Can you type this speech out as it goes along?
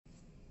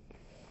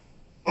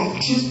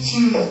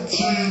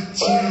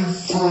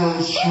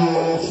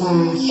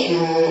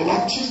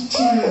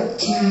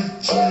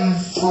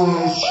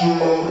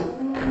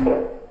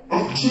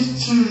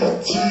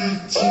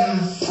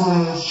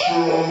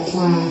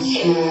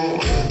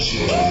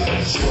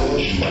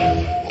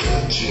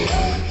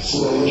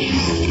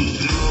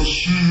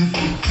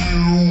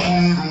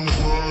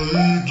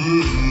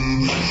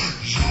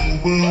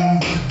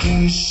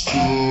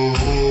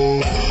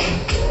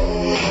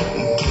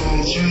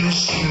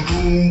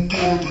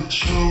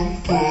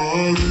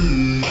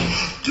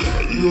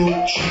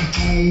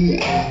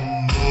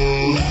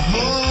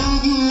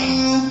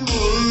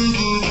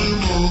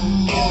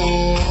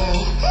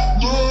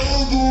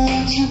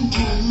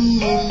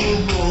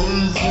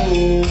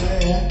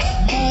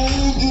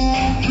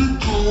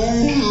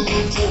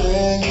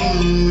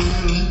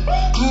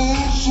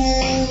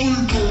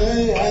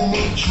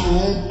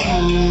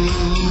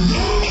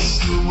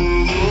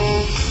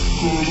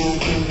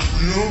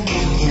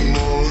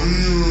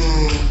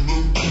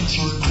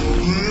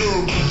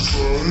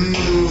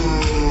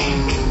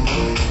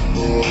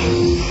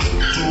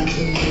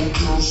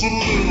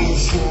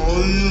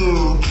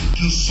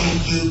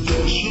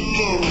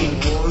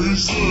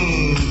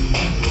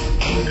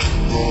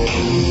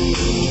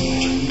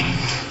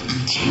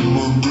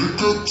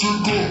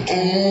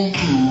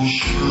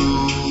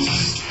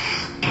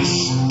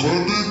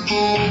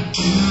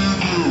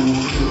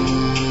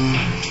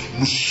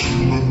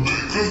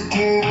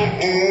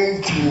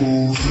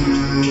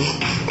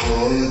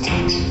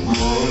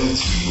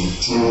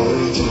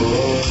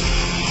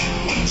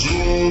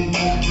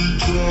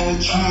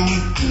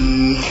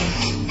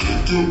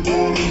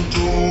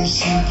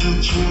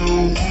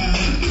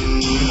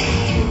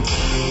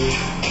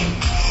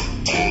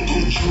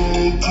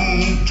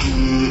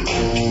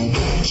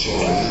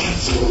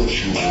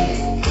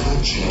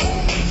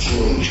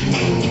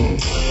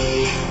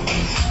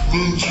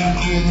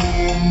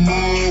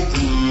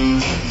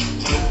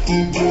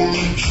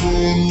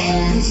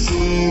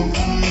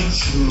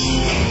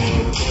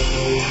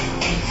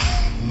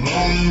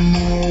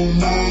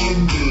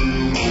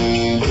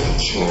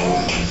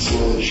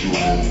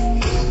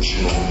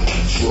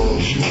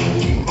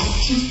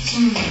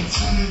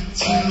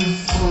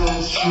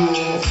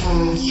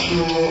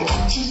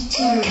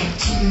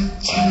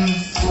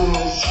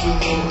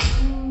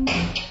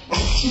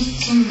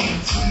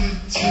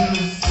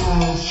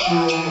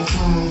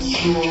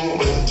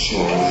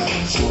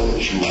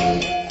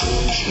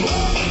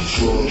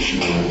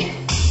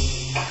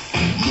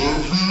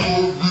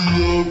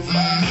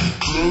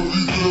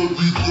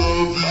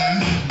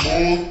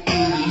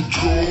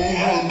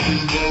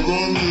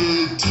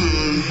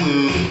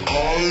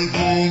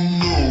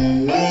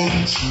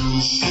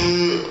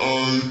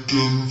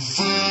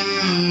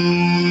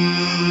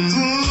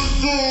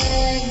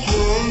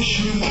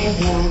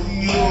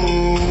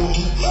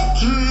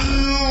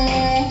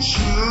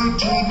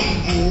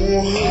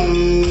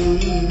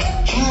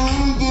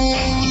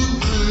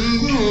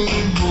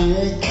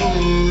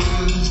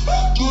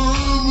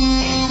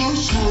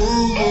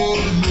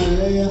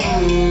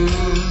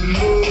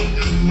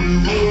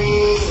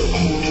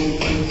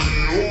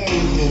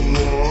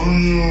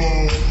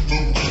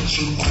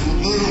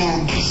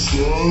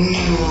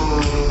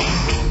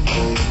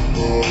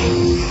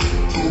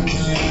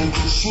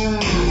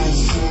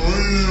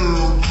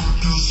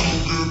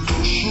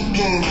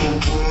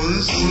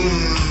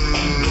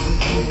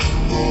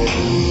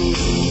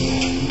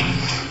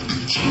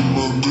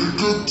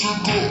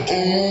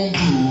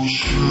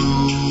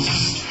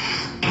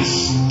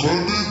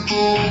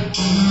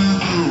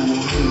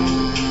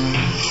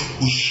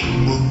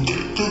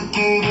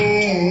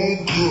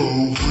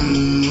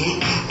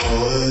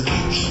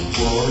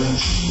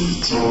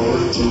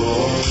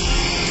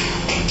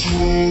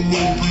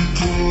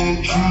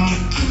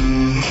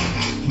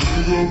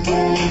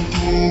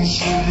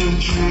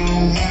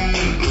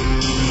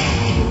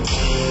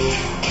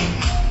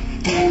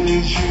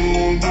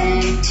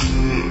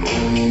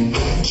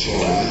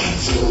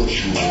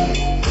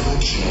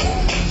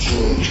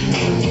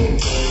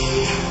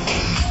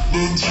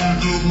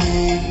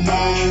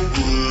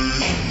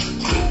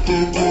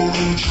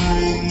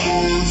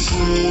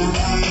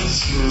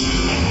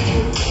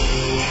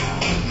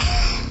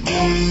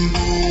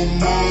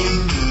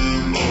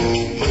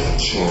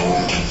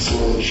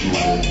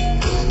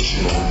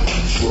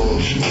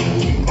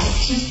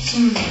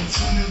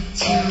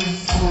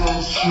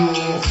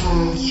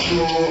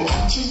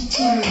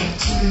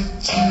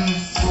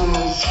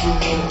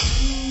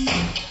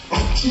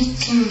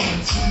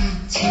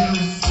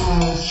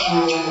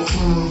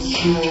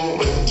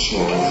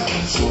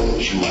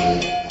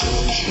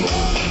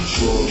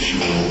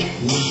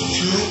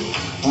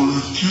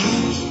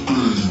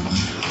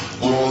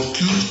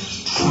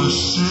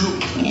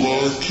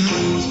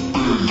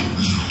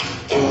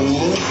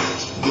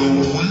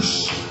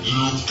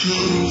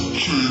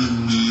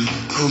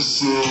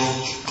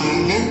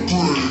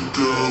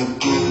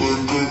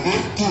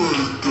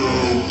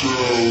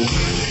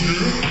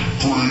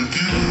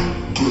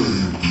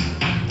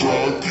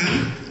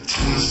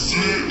Twist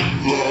it,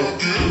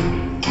 lock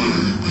it,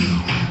 baby.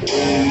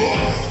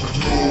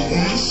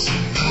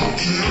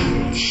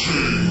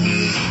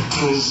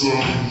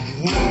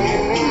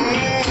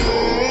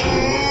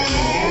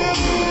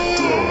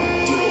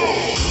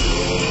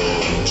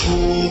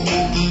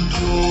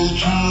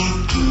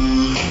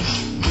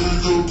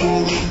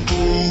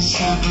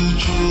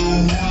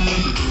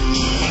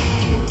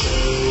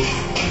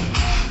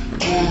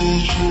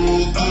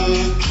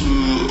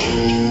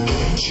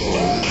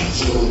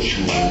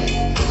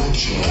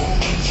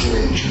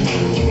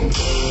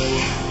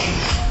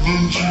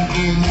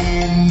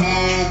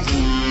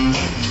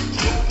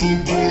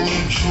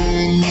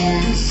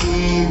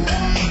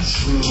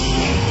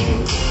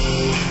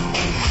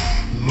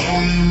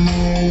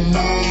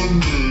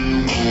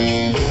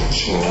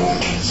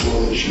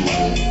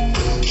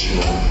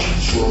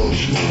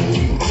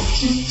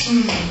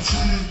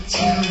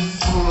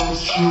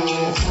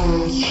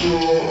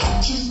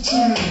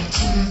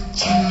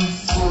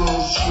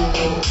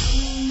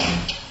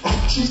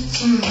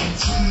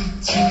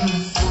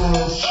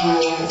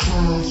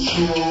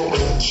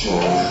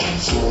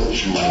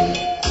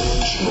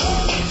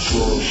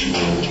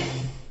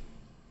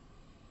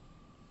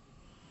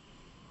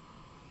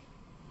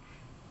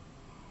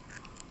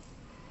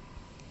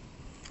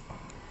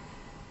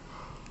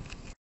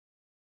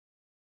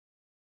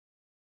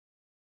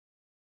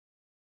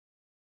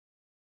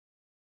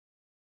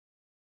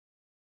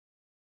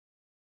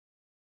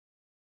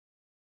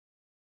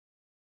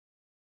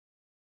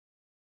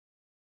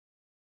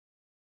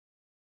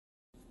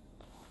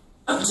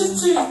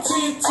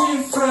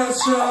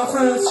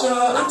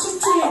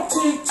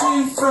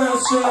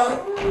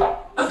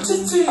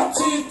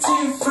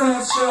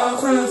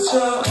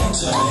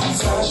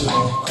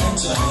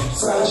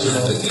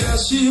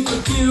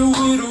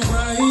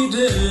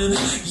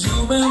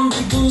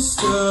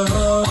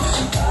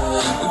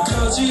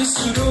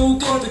 거짓으로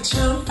가득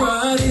찬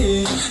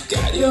파리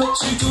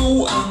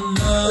가렵지도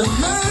않아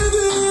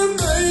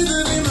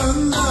날들이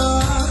만나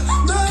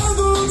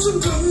나도 좀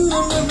듣는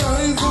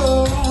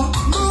말고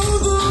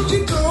모두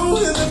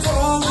기도해 내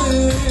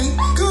falling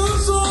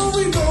Cause all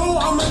we know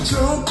I'm a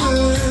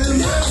jumping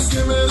Yes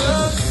give it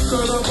up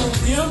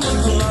걸어보면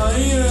I'm a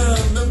liar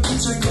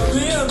눈빛에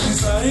거대한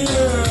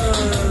desire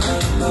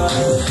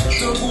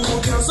더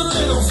부엌에서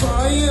lit on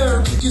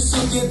fire 빛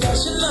속에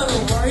다시 나로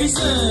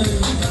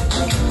rising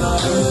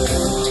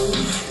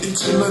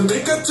있지만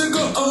내가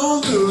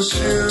뜨거운 두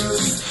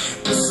shoes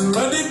무슨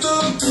말이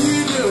더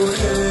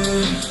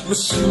필요해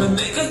무심한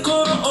내가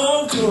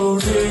걸어온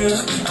거리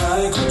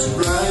I got to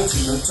ride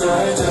till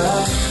I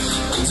die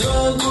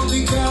완전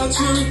높이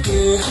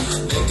가줄게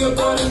내가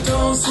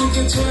바랬던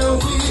세계 제일 위에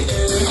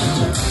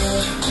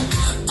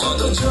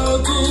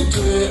뻗어져도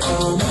돼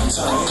I'm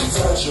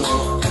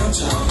anti-fragile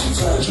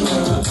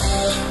anti-fragile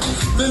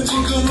난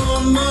지금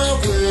on my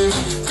way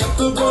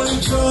갖다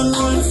버리죠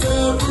너의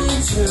fairy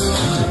tale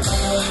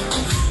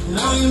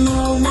나의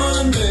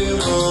너만 내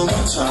맘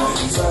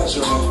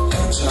anti-fragile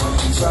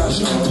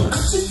anti-fragile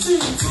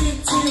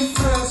anti-fragile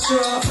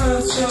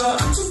fragile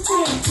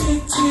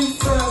anti-fragile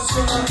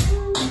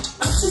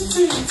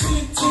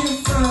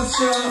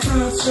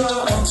anti-fragile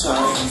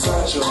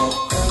anti-fragile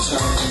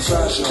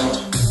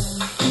anti-fragile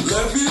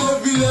Lovey,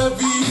 lovey,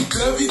 lovey,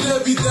 lovey,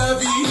 lovey,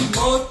 lovey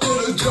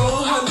멋대로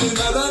좋아하는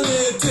나라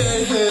내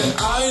대해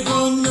I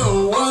don't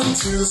know what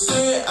to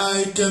say,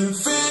 I can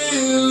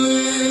feel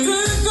it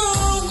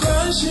뜨거운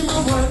관심을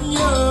완료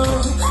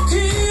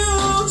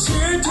귀여운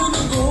질투는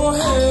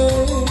고해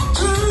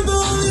줄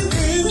돌린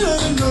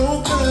그녀는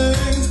no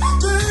thanks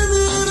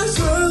들면은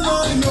설레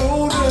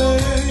노래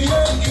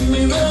Yeah, give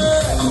me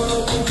that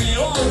걸어보기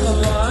없는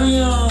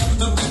lion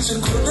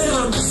눈빛은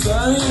거대한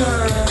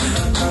desire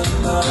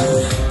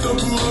또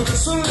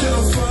부엌에서 lit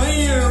on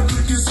fire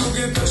불길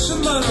속에 다시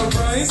날아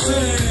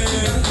rising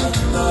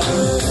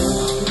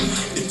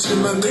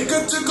있지만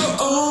내가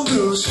뜨거운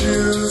두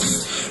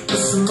shoes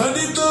무슨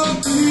말이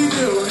더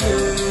필요해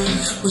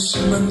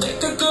무심한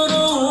내가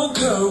걸어온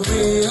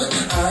거리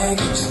I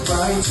get to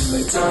ride till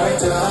I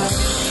die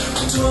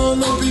더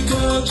높이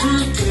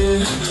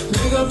가줄게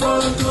내가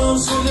바랐던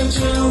세계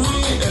제일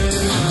위에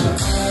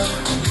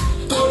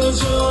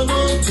떨어져도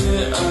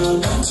돼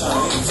I'm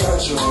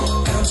anti-fragile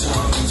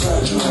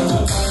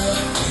anti-fragile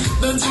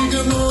난 지금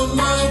on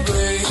my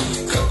way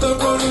갖다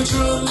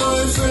버려줘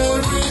너의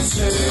fairy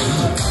tale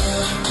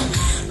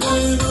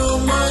나의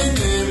너만의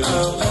name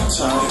I'm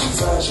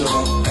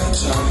anti-fragile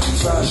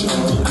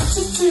anti-fragile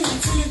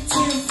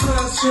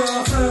anti-fragile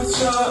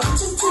fragile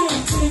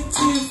anti-fragile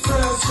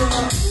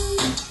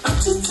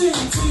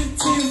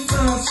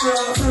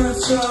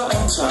anti-fragile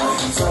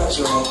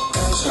anti-fragile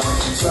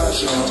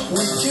anti-fragile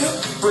we can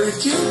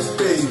break it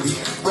baby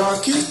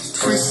rock it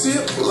twist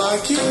it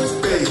lock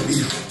it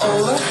baby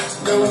all I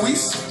know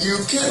is you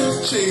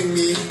can't chain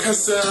me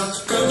cause I'm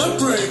gonna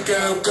break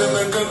out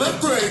gonna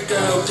break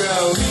out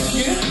we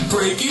can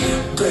break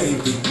it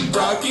baby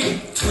rock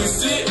it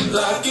twist it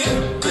lock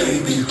it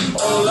baby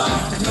all I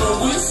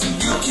know is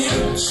you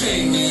can't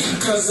chain me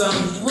cause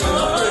I'm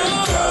gonna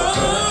break out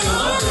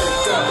gonna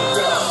break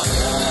out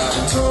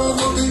더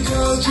높이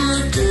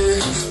가줄게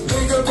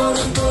내가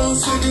바랬던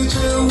세계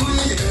제일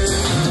위에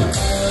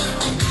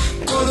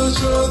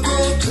떨어져도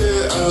돼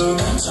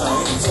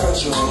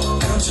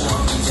Antifragile,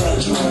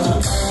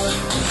 antifragile.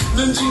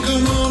 난 지금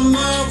on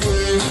my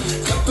way.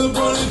 갖다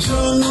버리죠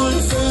너의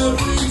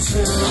fairy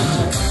tale.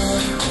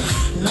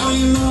 Now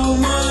you know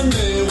my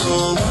name.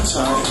 I'm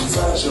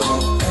antifragile,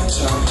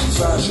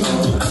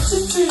 antifragile.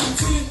 Antifragile,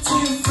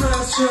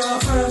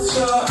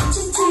 fragile.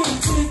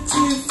 Antifragile.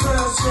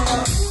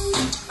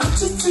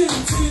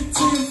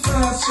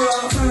 Antifragile,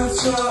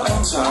 fragile.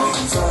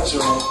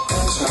 Antifragile,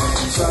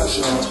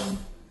 antifragile.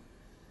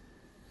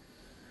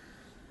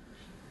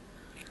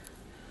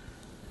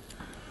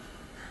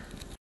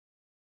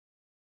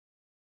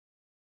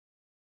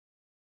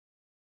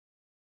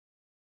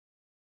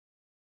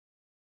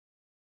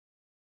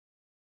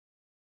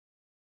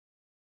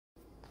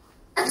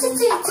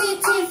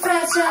 Antifragile,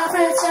 fragile,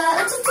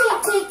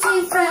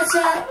 antifragile,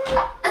 fragile,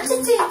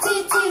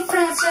 antifragile,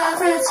 fragile,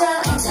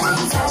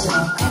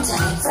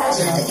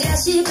 antifragile.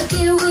 다시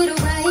바뀔 위로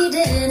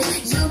riding,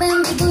 you make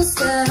me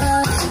boost up.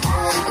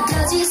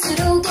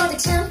 거짓으로 가득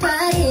찬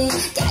party,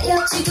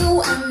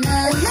 가렵지도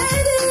않아.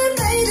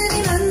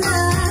 날들이 만나,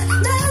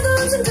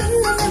 나도 좀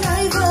끝나면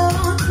알고,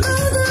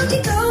 너도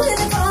keep going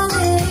and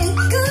falling,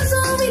 'cause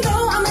all we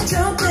know I'm a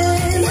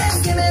jumping.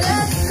 Let's give it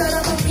up,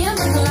 걸어보면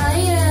I'm a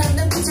lion.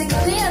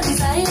 거대한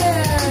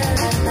desire.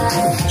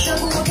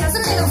 결국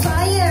가슴 내가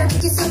fire.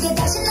 빛 속에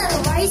다시 나도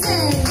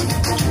rising.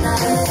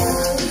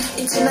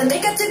 있지만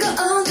내가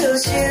뜨거운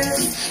those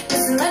shoes.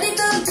 무슨 말이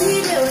더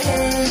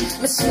필요해.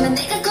 무심한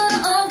내가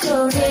걸어온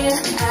거리를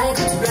I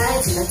got to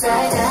ride till I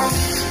die die.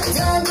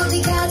 넌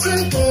어디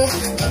가줄게.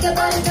 내가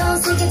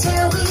버렸던 세계 제일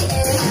위에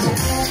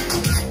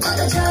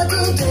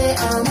떨어져도 돼.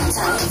 I'm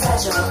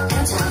antifragile,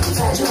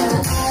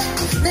 antifragile.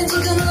 난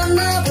지금 on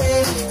my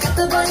way.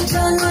 갖다 버리죠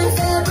너의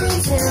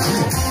fairy tale.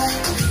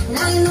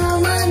 Now you know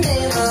my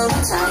name. I'm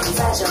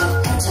antifragile,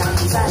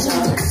 antifragile.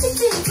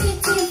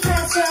 Antifragile,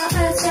 fragile.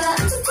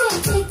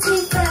 Antifragile,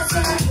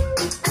 fragile.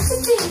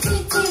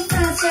 Antifragile,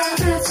 fragile.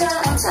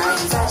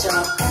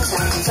 Antifragile,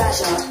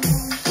 antifragile.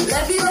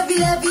 Lovey, lovey,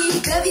 lovey,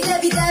 lovey,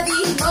 lovey,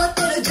 lovey.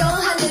 멋대로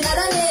정하는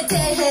나라 내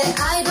대해.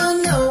 I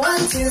don't know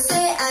what to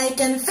say. I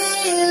can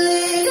feel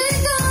it.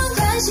 뜨거운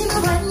관심을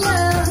환영.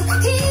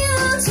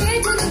 귀여운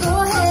질투는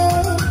고해.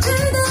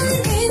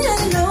 줄다리긴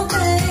하는 no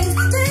thanks.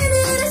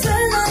 내면에서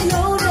너의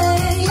노래.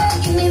 Yeah,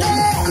 give me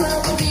that.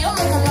 걸어보기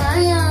없는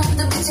lion.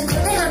 눈빛은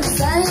거대한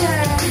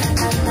desire.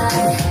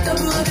 또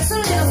부어서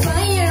little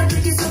fire.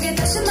 불길 속에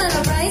다시 날아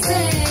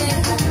rising.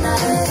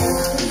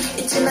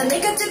 있지만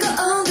내가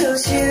뜨거운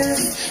those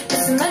shoes.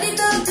 무슨 말이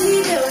더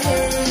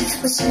필요해.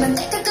 무심한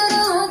내가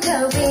걸어온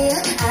거리.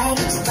 I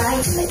get to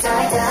ride till I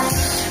die die.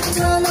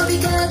 더 높이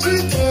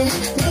가줄게.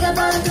 내가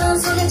바라던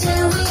세계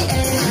제일 위에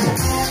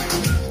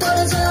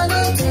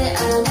떨어져도 돼.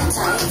 I'm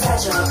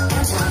antifragile,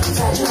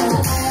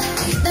 antifragile.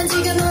 난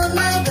지금 on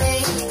my way.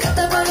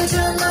 갖다 버려줘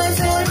너의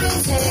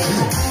fairy tale.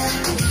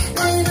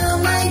 Now you know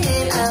my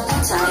name. I'm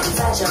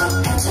antifragile,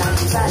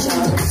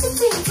 antifragile.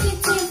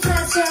 Antifragile,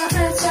 fragile,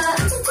 fragile.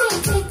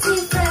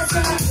 Antifragile,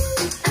 fragile.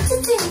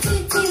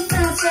 Antifragile,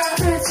 fragile,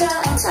 fragile.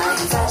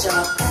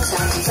 Antifragile,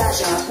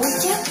 antifragile. We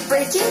can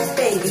break it,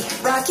 baby.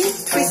 Rock it,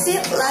 twist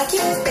it, like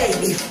it,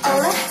 baby.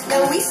 All I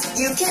know is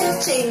you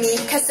can't chain me,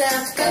 'cause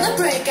I'm gonna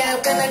break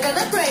out,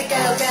 gonna break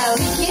out, out.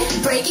 We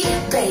can break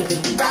it, baby.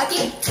 Rock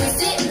it,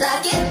 twist it,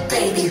 like it,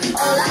 baby.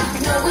 All I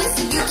know is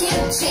you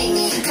can't chain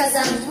me, 'cause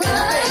I'm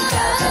gonna break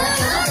out,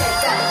 gonna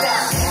break out,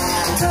 out.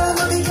 더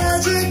멀리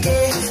가줄게.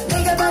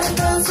 내가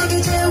바랬던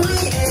세계 제일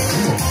위에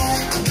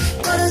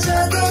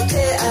떨어져도 돼.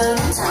 I'm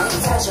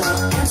antifragile,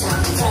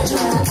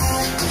 antifragile.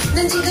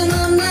 난 지금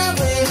on my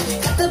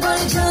way. 갖다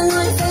버리죠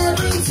너의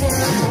fairy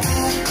tale.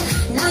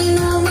 Now you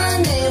know my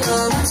name.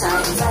 I'm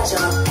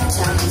antifragile,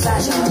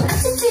 antifragile.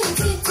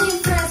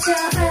 Antifragile,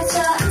 fragile,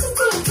 fragile.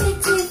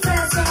 Antifragile,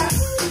 fragile.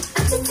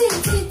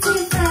 Antifragile,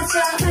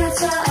 fragile,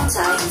 fragile.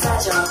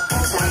 Antifragile,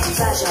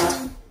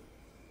 antifragile.